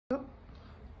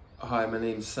Hi, my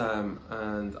name's Sam,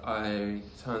 and I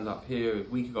turned up here a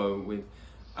week ago with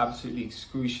absolutely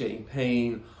excruciating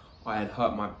pain. I had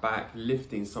hurt my back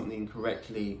lifting something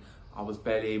incorrectly. I was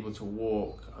barely able to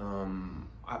walk,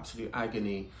 absolute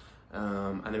agony.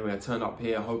 Anyway, I turned up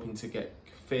here hoping to get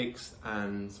fixed,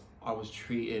 and I was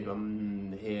treated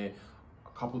here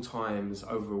a couple times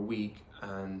over a week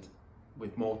and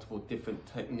with multiple different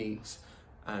techniques,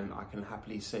 and I can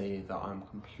happily say that I'm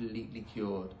completely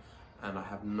cured and I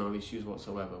have no issues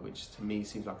whatsoever, which to me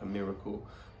seems like a miracle,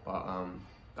 but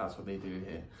that's what they do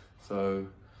here. So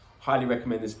highly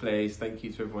recommend this place. Thank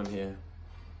you to everyone here.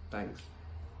 Thanks.